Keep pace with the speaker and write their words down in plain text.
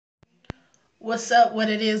What's up, what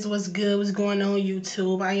it is, what's good, what's going on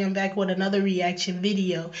YouTube? I am back with another reaction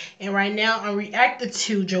video. And right now I'm reacting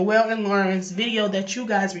to Joel and Lauren's video that you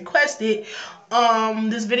guys requested.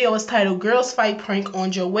 This video is titled Girls Fight Prank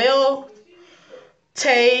on Joel,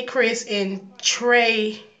 Tay, Chris, and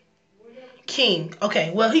Trey King.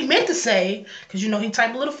 Okay, well he meant to say, because you know he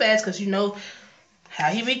typed a little fast, because you know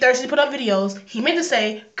how he be thirsty to put up videos. He meant to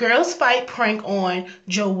say Girls Fight Prank on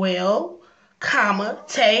Joel,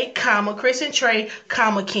 Tay, Chris and Trey,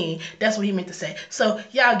 King. That's what he meant to say. So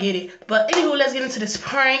y'all get it. But anywho, let's get into this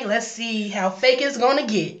prank. Let's see how fake it's gonna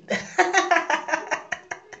get. But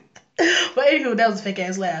anywho, that was a fake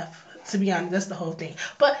ass laugh. To be honest, that's the whole thing.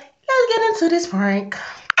 But let's get into this prank.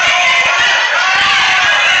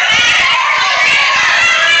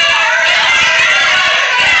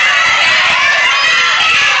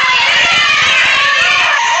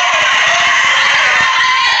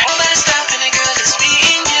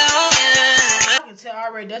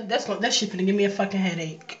 Already, that shit finna give me a fucking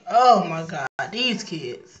headache. Oh my god, these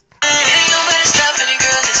kids.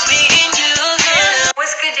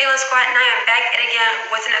 What's good, J-Lo Squad? And I am back at again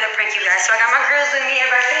with another prank, you guys. So I got my girls with me.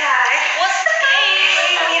 Everybody say hi. What's up?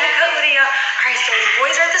 Hey, in a cut video. Alright, so the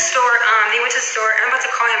boys are at the store. They went to the store, and I'm about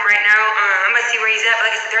to call him right now. I'm about to see where he's at. But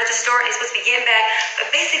like I said, they're at the store, and he's supposed to be getting back. But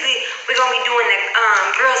basically, we're gonna be doing the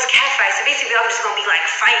girls' cat fight. So basically, we're just gonna be like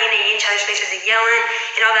fighting in each other's faces and yelling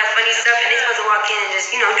and all that funny stuff. And they're supposed to walk in and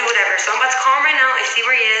just, you know, do whatever. So I'm about to call him right now and see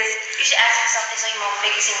where he is. You should ask for something so you won't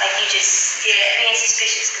make it seem like you just being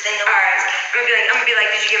suspicious, because they know. Alright, I'm gonna be like,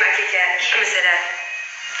 did you get my Kit Kat? I'm gonna say that.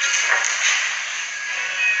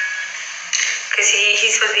 Cause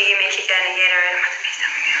he's supposed to be giving me a Kit Kat and a Gatorade. I'm about to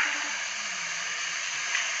FaceTime him now.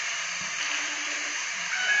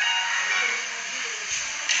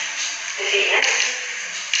 Is he in?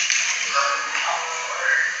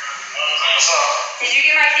 What's up? Did you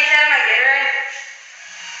get my Kit Kat and my Gatorade?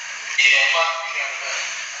 Yeah,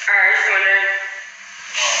 Alright, just wondering.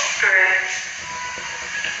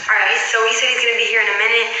 Alright, so he said he's gonna be here in a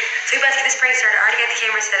minute. So we about to get this prank started. I already got the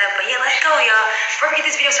camera set up, but yeah, let's go, y'all. Before we get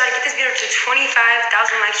this video started, get this video to 25,000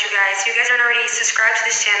 likes, you guys. If you guys aren't already subscribed to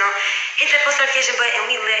this channel, hit that post notification button, and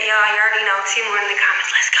we lit, y'all. You already know. See more in the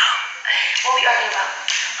comments. Let's go. What we arguing about?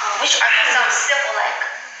 We should argue something simple like.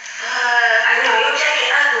 I know your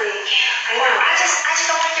jacket ugly. I know. I just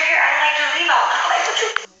don't like your hair. I don't like your leave out. Like what you?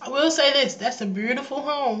 I will say this, that's a beautiful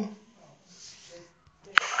home.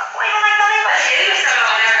 Why you don't like the leave out?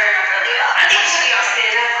 I think we should be all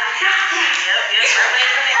standing up.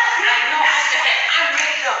 I'm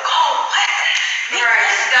ready to go. What?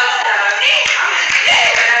 Right, stop.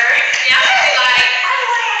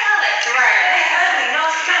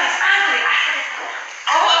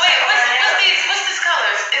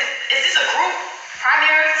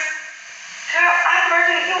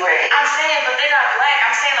 I'm saying, but they're not black.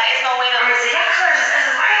 I'm saying, like, it's no way to. I'm gonna say, y'all colors is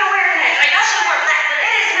ugly. Why are you wearing that? Like, y'all should wear black. But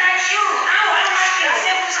That is not you. No, I don't like you. I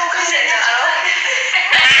said we was gonna come sit down.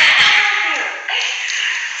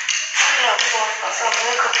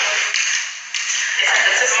 It's like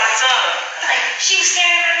the tip of my tongue. Like, she was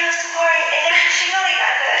staring at my nails too hard, and then she really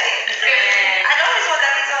got good. I know this one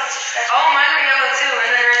got these on. Oh, mine are yellow too, and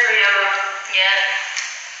then hers are yellow. Yeah.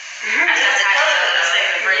 That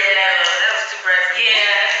was too bright for me.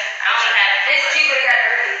 I don't know how. It's cute, but it got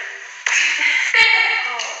dirty.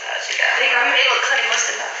 Oh gosh, you got. They look cutty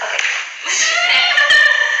mustard though. Okay.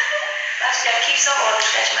 I just gotta keep some on to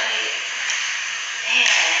scratch my head. Man.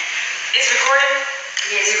 It's recording?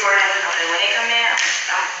 Yeah, it's recording. Okay, when they come in, I'm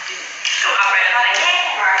All right.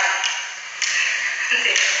 yeah. Alright.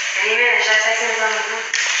 Any minute, should I text him on the group?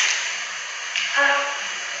 Hello.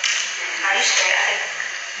 Are you straight? I think.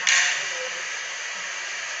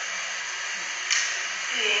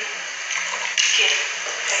 Yeah. Kid.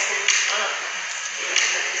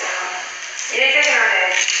 You didn't text him on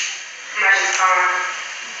that. I might just call him.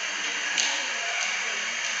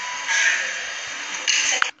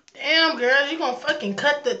 Damn, girls, you gonna fucking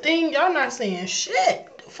cut the thing? Y'all not saying shit.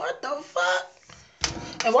 What the fuck?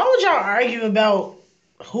 And why would y'all argue about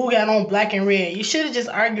who got on black and red? You should have just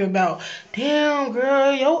argued about, damn,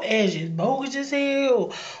 girl, your edge is bogus as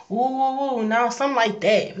hell. Ooh, now something like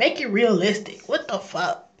that. Make it realistic. What the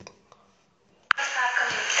fuck?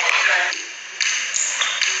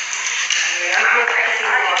 I'm practicing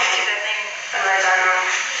the wall. Otherwise, I know.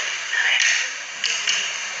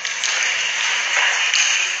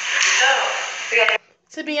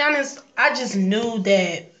 To be honest, I just knew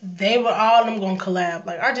that they were all them gonna collab.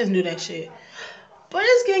 Like, I just knew that shit. But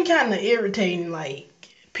it's getting kind of irritating. Like,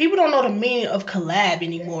 people don't know the meaning of collab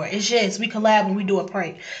anymore. It's just we collab and we do a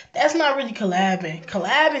prank. That's not really collabing.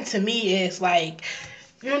 Collabing to me is like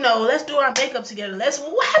You know, let's do our makeup together.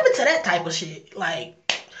 What happened to that type of shit? Like,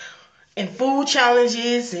 and food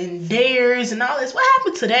challenges and dares and all this. What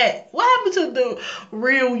happened to that? What happened to the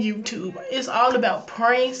real YouTube? It's all about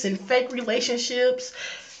pranks and fake relationships.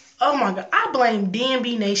 Oh my god, I blame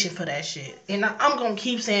DMB Nation for that shit. And I'm gonna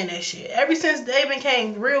keep saying that shit. Ever since they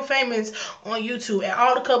became real famous on YouTube and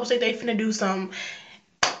all the couples say they finna do something,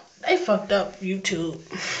 they fucked up YouTube.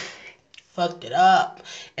 Fucked it up.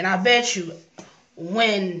 And I bet you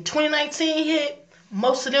when 2019 hit,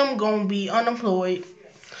 most of them gonna be unemployed.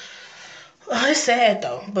 It's sad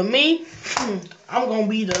though. But me, I'm gonna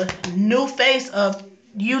be the new face of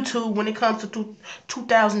YouTube when it comes to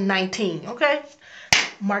 2019, okay?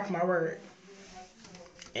 Mark my word.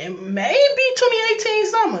 And maybe 2018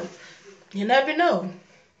 summer. You never know.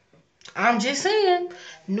 I'm just saying,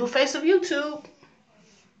 new face of YouTube.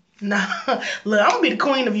 Nah, look, I'm gonna be the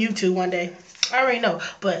queen of YouTube one day. I already know.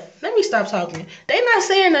 But let me stop talking. They not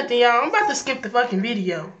saying nothing, y'all. I'm about to skip the fucking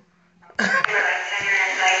video.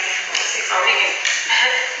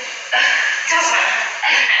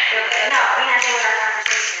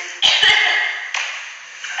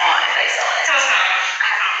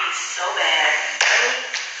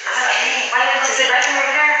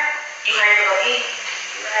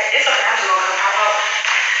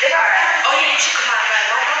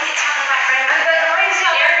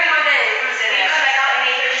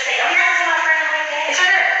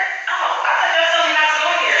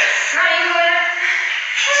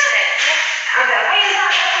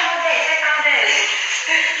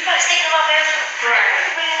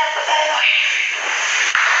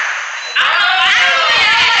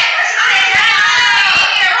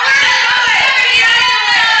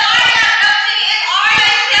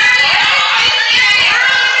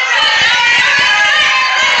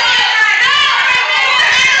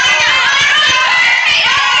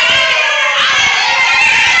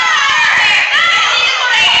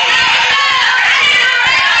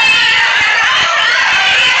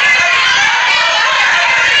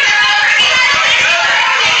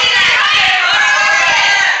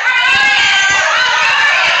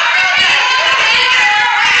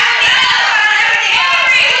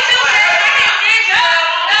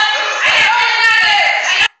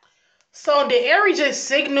 So did Ari just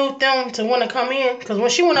signal them to want to come in? Because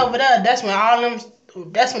when she went over there, that's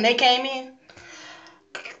when they came in.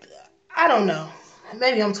 I don't know.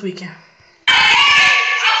 Maybe I'm tweaking.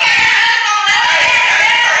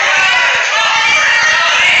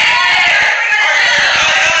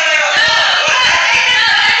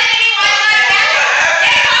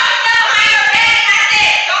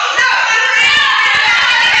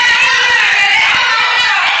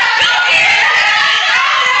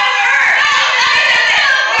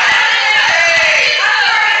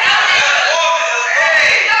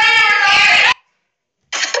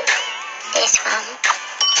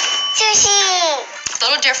 A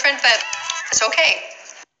little different, but it's okay.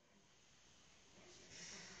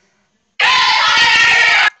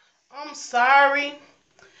 I'm sorry,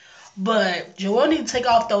 but Joel need to take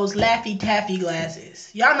off those Laffy Taffy glasses.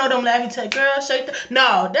 Y'all know them Laffy Taffy girls shake the.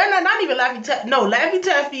 No, they're not even Laffy Taffy. No, Laffy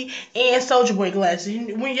Taffy and Soulja Boy glasses.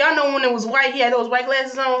 When y'all know when it was white, he had those white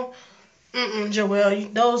glasses on. Joel,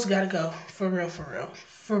 those gotta go for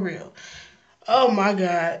real. Oh my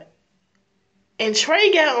god. And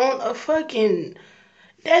Trey got on a fucking.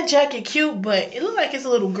 That jacket cute, but it look like it's a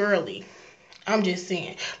little girly. I'm just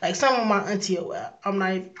saying. Like some of my auntie will wear. I'm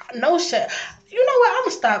like, no shade. You know what? I'm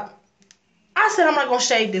gonna stop. I said I'm not gonna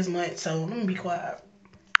shade this month, so let me be quiet.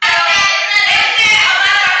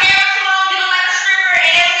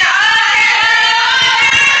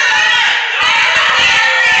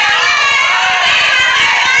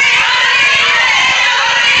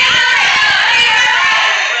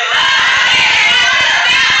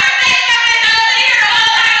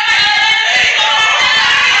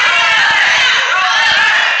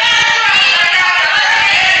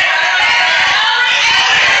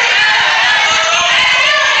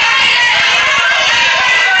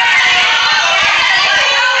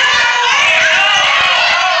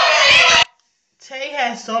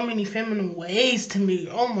 So many feminine ways to me.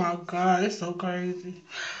 Oh my god, it's so crazy.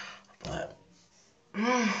 But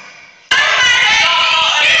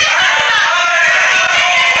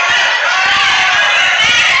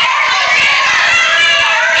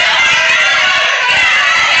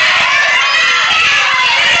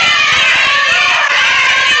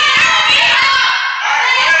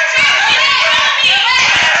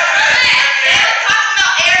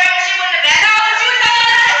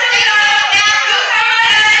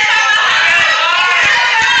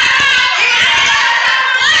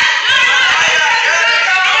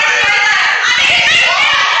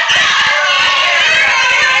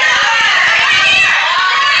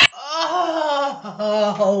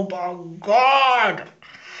my god.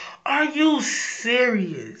 Are you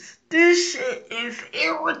serious? This shit is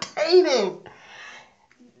irritating.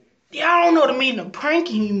 Y'all don't know the meaning of prank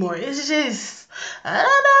anymore. It's just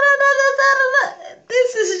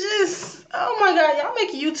this is just, oh my god, y'all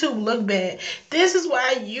making YouTube look bad. This is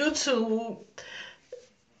why YouTube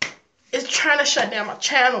is trying to shut down my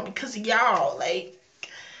channel, because of y'all. Like,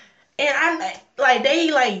 and I like,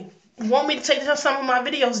 they like want me to take some of my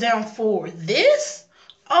videos down for this.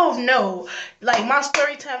 Oh no. Like my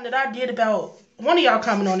story time that I did about, one of y'all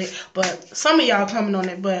comment on it, but some of y'all comment on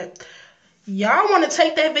it, but y'all want to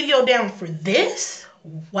take that video down for this?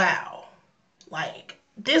 Wow. Like,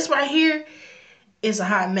 this right here is a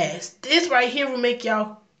hot mess. This right here will make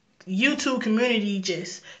y'all YouTube community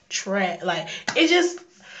just trash. Like, it just,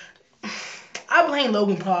 I blame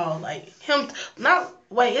Logan Paul. Like, him, not,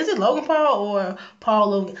 wait, is it Logan Paul or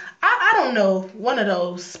Paul Logan? I don't know, one of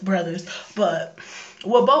those brothers, but,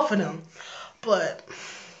 well, both of them. But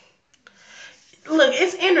look,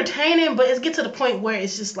 it's entertaining, but it's get to the point where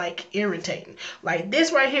it's just like irritating. Like,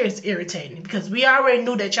 this right here is irritating because we already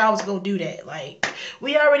knew that y'all was gonna do that. Like,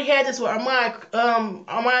 we already had this with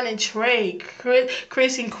Armand and Trey,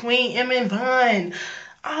 Chris and Queen, Emma and Vaughn,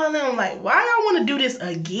 all of them. Like, why y'all want to do this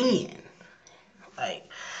again? Like,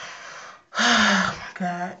 oh my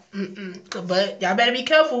god. But y'all better be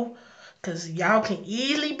careful, because y'all can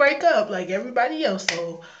easily break up like everybody else.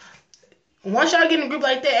 So once y'all get in a group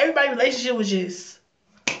like that, everybody's relationship was just,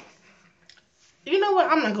 you know what?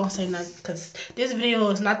 I'm not gonna say nothing, because this video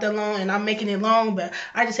is not that long and I'm making it long, but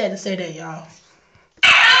I just had to say that, y'all.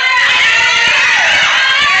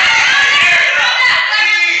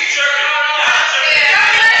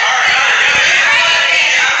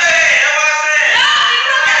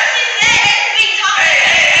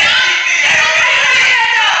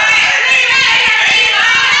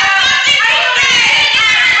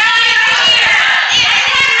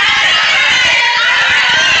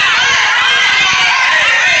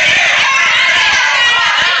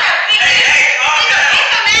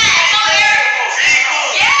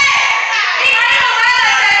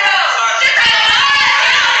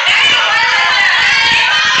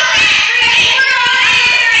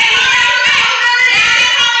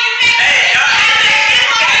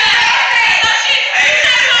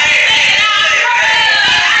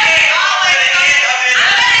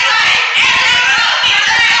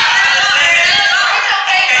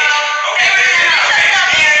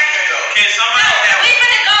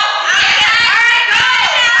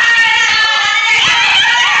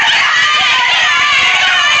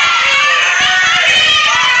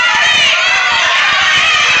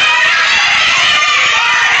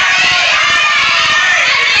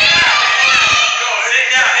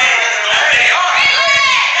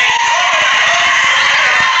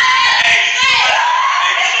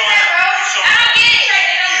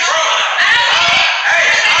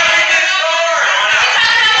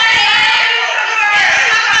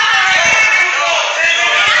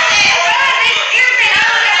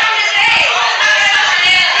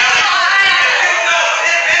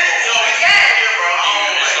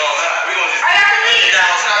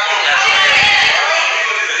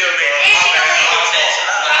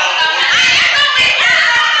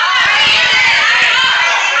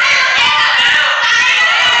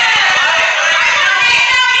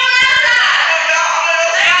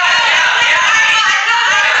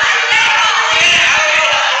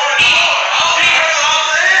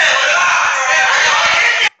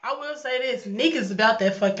 Niggas about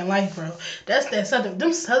that fucking life, bro. That's that southern,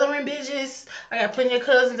 them southern bitches. I got plenty of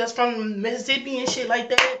cousins that's from Mississippi and shit like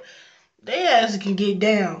that. They ass can get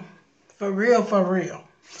down. For real, for real.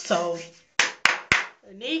 So,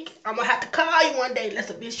 Nick, I'm gonna have to call you one day. Let's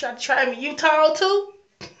a bitch try me. You tall too?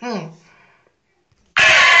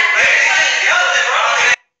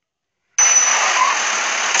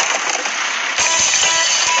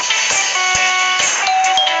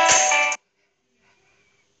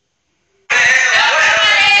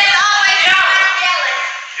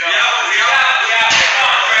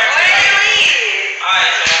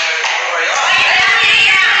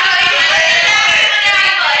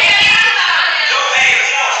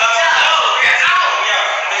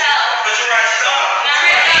 But you're right,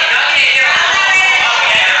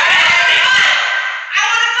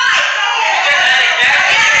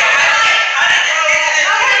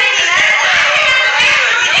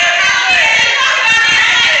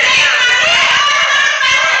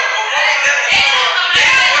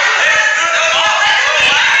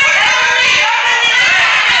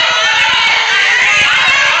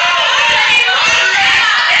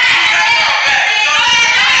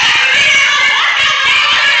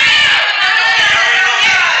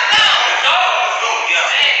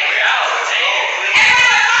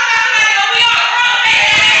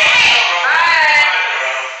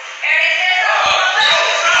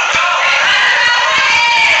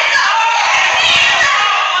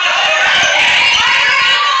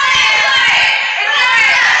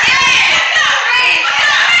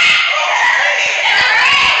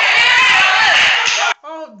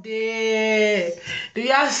 I'm dead. Do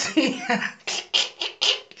y'all see?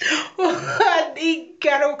 Nick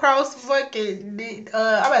got across fucking. I'm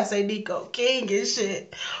about to say Nico King and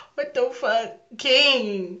shit. What the fuck,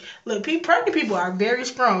 King? Look, pregnant people are very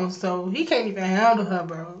strong, so he can't even handle her,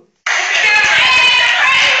 bro.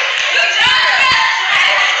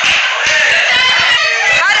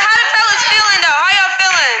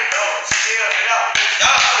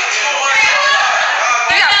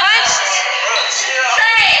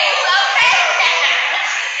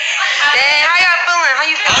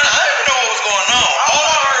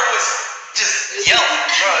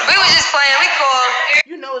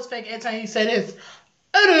 You know it's fake every time you say this.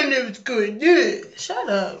 I don't know what's going on. Shut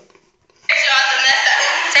up.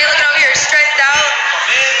 Tay looking over here stressed out.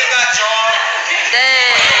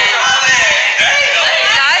 Dang.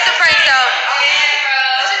 Nah, it's a prank though.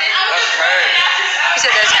 You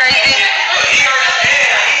said that's crazy?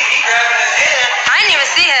 I didn't even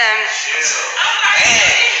see him.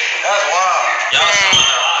 That's wild.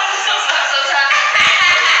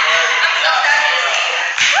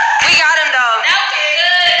 We got him though.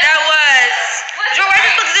 That was. Joe, why does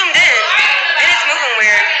this look zoomed in? And it's moving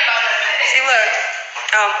weird. See, look.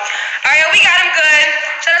 Oh. Alright, we got him good.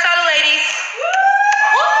 Shout out to all the ladies.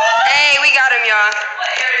 Hey, we got him, y'all.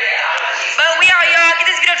 But we out, y'all. Get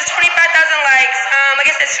this video to 25,000 likes. Like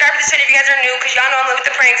I said, subscribe to this channel if you guys are new, because y'all know I'm with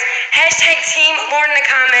the pranks. Hashtag Team Lauren in the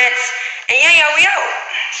comments. And yeah, y'all, we out.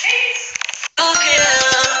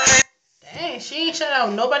 Dang, she ain't shout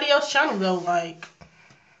out nobody else's channel though. Like,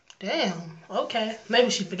 damn. Okay, maybe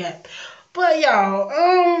she forgot. But y'all,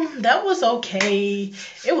 that was okay.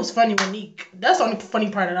 It was funny when Nick. That's the only funny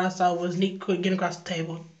part that I saw was Nick could get across the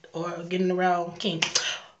table or getting around King.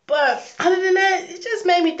 But other than that, it just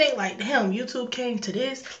made me think like, damn, YouTube came to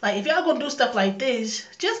this. Like, if y'all gonna do stuff like this,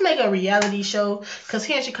 just make a reality show. Cause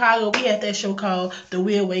here in Chicago, we had that show called The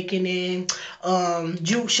Real Awakening,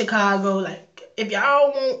 Juke Chicago. Like, if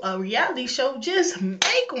y'all want a reality show, just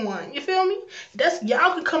make one. You feel me?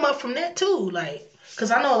 Y'all can come up from that too. Like,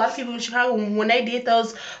 cause I know a lot of people in Chicago, when they did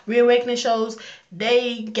those Real Awakening shows,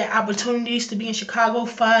 they got opportunities to be in Chicago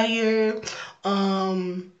Fire.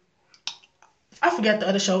 I forgot the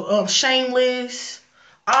other show. Shameless.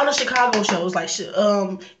 All the Chicago shows, like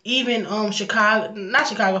even Chicago, not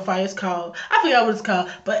Chicago Fire. It's called, I forgot what it's called,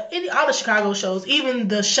 but all the Chicago shows, even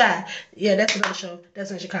The Shy. Yeah, that's another show.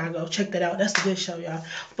 That's in Chicago. Check that out. That's a good show, y'all.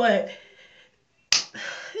 But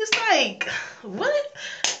it's like, what?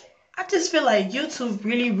 I just feel like YouTube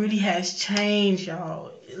really, really has changed,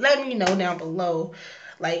 y'all. Let me know down below,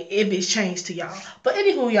 like, if it's changed to y'all. But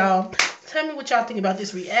anywho, y'all, tell me what y'all think about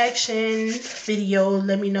this reaction video.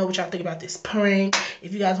 Let me know what y'all think about this prank.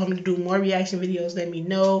 If you guys want me to do more reaction videos, let me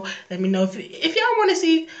know. Let me know if y'all want to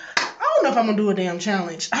see. I don't know if I'm going to do a damn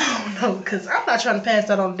challenge. I don't know, because I'm not trying to pass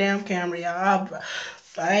that on the damn camera, y'all.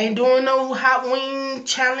 I ain't doing no hot wing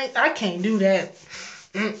challenge. I can't do that.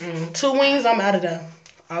 2 wings, I'm out of there.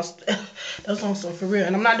 That's on some for real.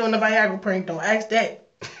 And I'm not doing the Viagra prank. Don't ask that.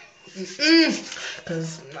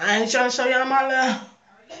 Because I ain't trying to show y'all my love.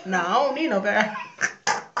 Nah, I don't need no Viagra.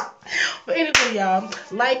 But anyway, y'all,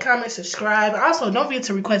 like, comment, subscribe. Also, don't forget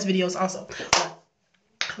to request videos also.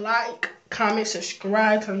 Like, comment,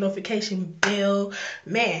 subscribe, turn the notification bell.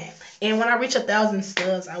 Man, and when I reach 1,000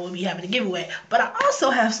 subs, I will be having a giveaway. But I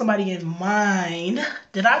also have somebody in mind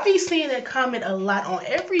that I be seeing that comment a lot on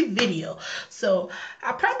every video. So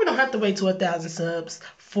I probably don't have to wait to 1,000 subs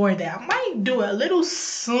for that. I might do it a little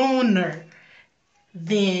sooner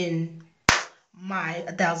than my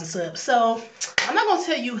 1,000 subs. So I'm not gonna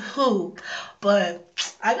tell you who, but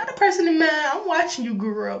I got a person in mind. I'm watching you,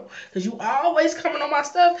 girl, because you always coming on my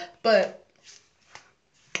stuff. But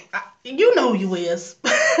you know who you is.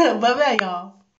 Bye bye, y'all.